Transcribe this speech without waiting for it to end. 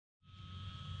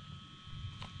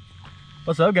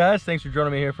What's up, guys? Thanks for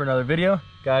joining me here for another video.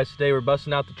 Guys, today we're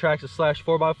busting out the Traxxas Slash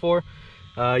 4x4.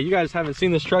 You guys haven't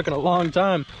seen this truck in a long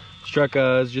time. This truck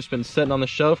has just been sitting on the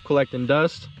shelf collecting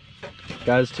dust.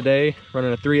 Guys, today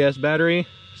running a 3S battery,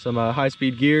 some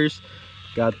high-speed gears,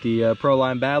 got the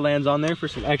Proline Badlands on there for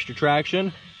some extra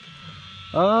traction.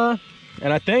 And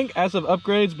I think as of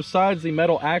upgrades, besides the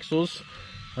metal axles,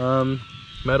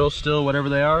 metal steel, whatever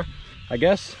they are, I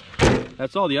guess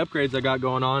that's all the upgrades I got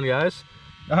going on, guys.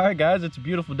 All right, guys, it's a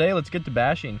beautiful day. Let's get to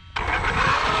bashing.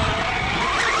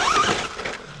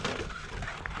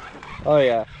 Oh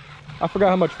yeah, I forgot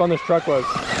how much fun this truck was.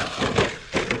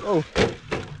 Oh,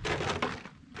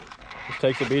 just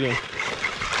takes a beating.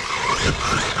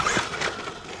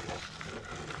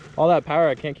 All that power,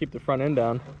 I can't keep the front end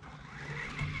down.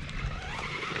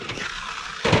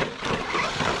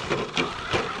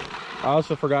 I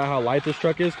also forgot how light this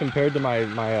truck is compared to my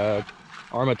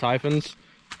Arrma Typhons.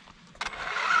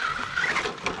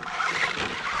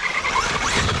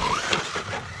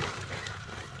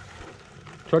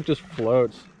 Truck just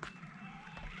floats.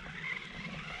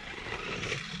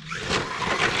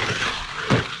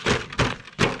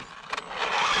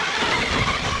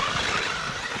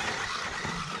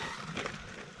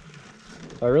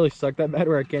 I really suck that bad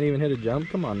where I can't even hit a jump.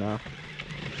 Come on now.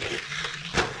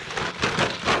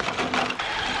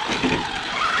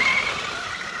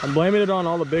 I'm blaming it on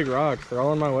all the big rocks. They're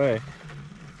all in my way.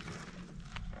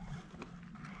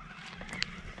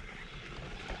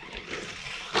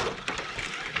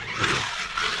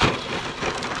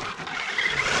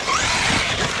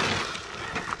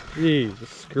 Jeez,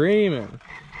 just screaming.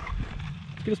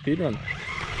 Let's get a speed run.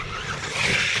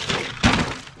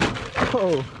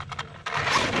 Oh.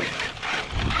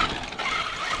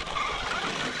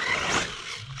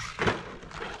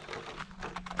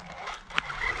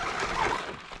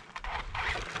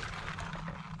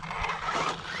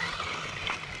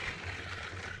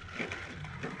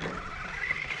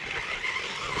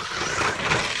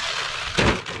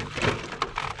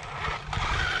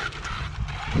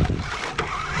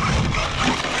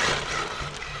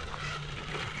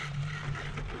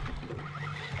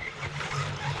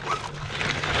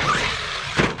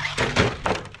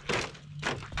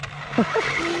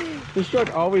 This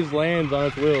truck always lands on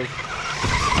its wheels.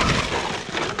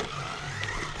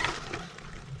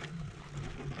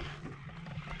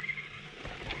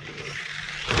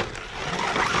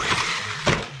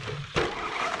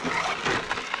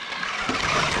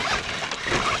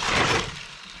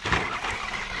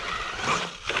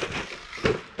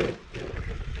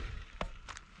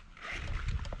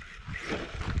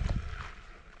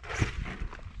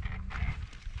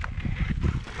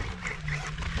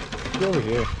 Get over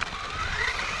here.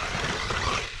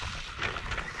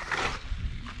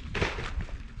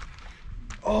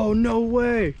 Oh, no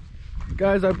way.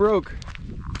 Guys, I broke.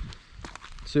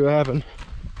 Let's see what happened.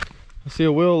 I see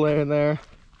a wheel laying there.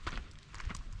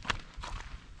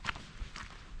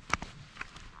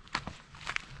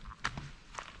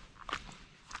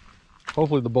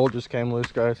 Hopefully the bolt just came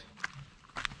loose, guys.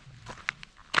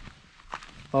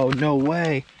 Oh, no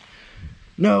way.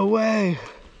 No way.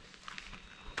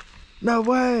 No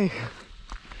way.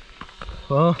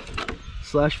 Well,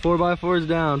 Slash 4x4 is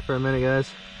down for a minute,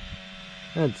 guys.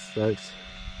 That sucks.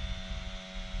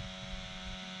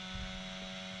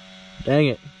 Dang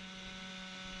it.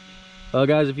 Well,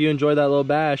 guys, if you enjoyed that little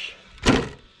bash, go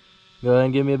ahead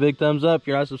and give me a big thumbs up. If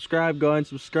you're not subscribed, go ahead and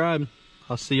subscribe.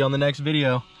 I'll see you on the next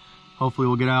video. Hopefully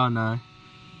we'll get out and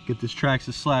get this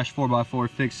Traxxas Slash 4x4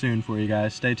 fixed soon for you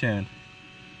guys. Stay tuned.